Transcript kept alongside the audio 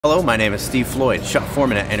Hello, my name is Steve Floyd, shop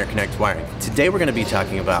foreman at InterConnect Wiring. Today we're going to be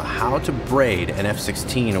talking about how to braid an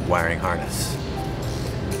F-16 wiring harness.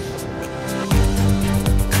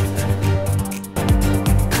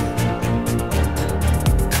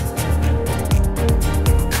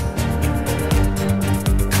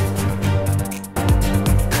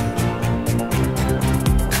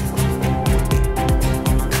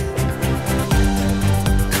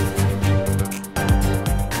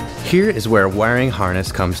 Here is where a wiring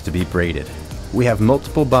harness comes to be braided. We have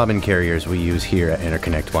multiple bobbin carriers we use here at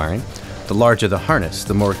InterConnect Wiring. The larger the harness,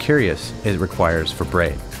 the more carriers it requires for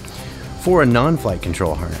braid. For a non-flight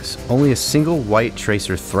control harness, only a single white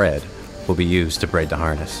tracer thread will be used to braid the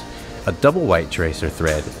harness. A double white tracer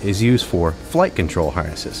thread is used for flight control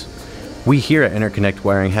harnesses. We here at InterConnect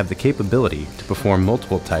Wiring have the capability to perform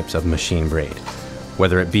multiple types of machine braid,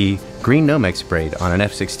 whether it be green Nomex braid on an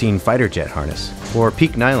F-16 fighter jet harness, or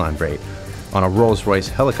peak nylon braid on a Rolls-Royce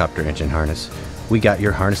helicopter engine harness. We got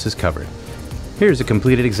your harnesses covered. Here's a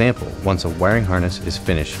completed example once a wiring harness is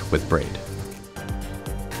finished with braid.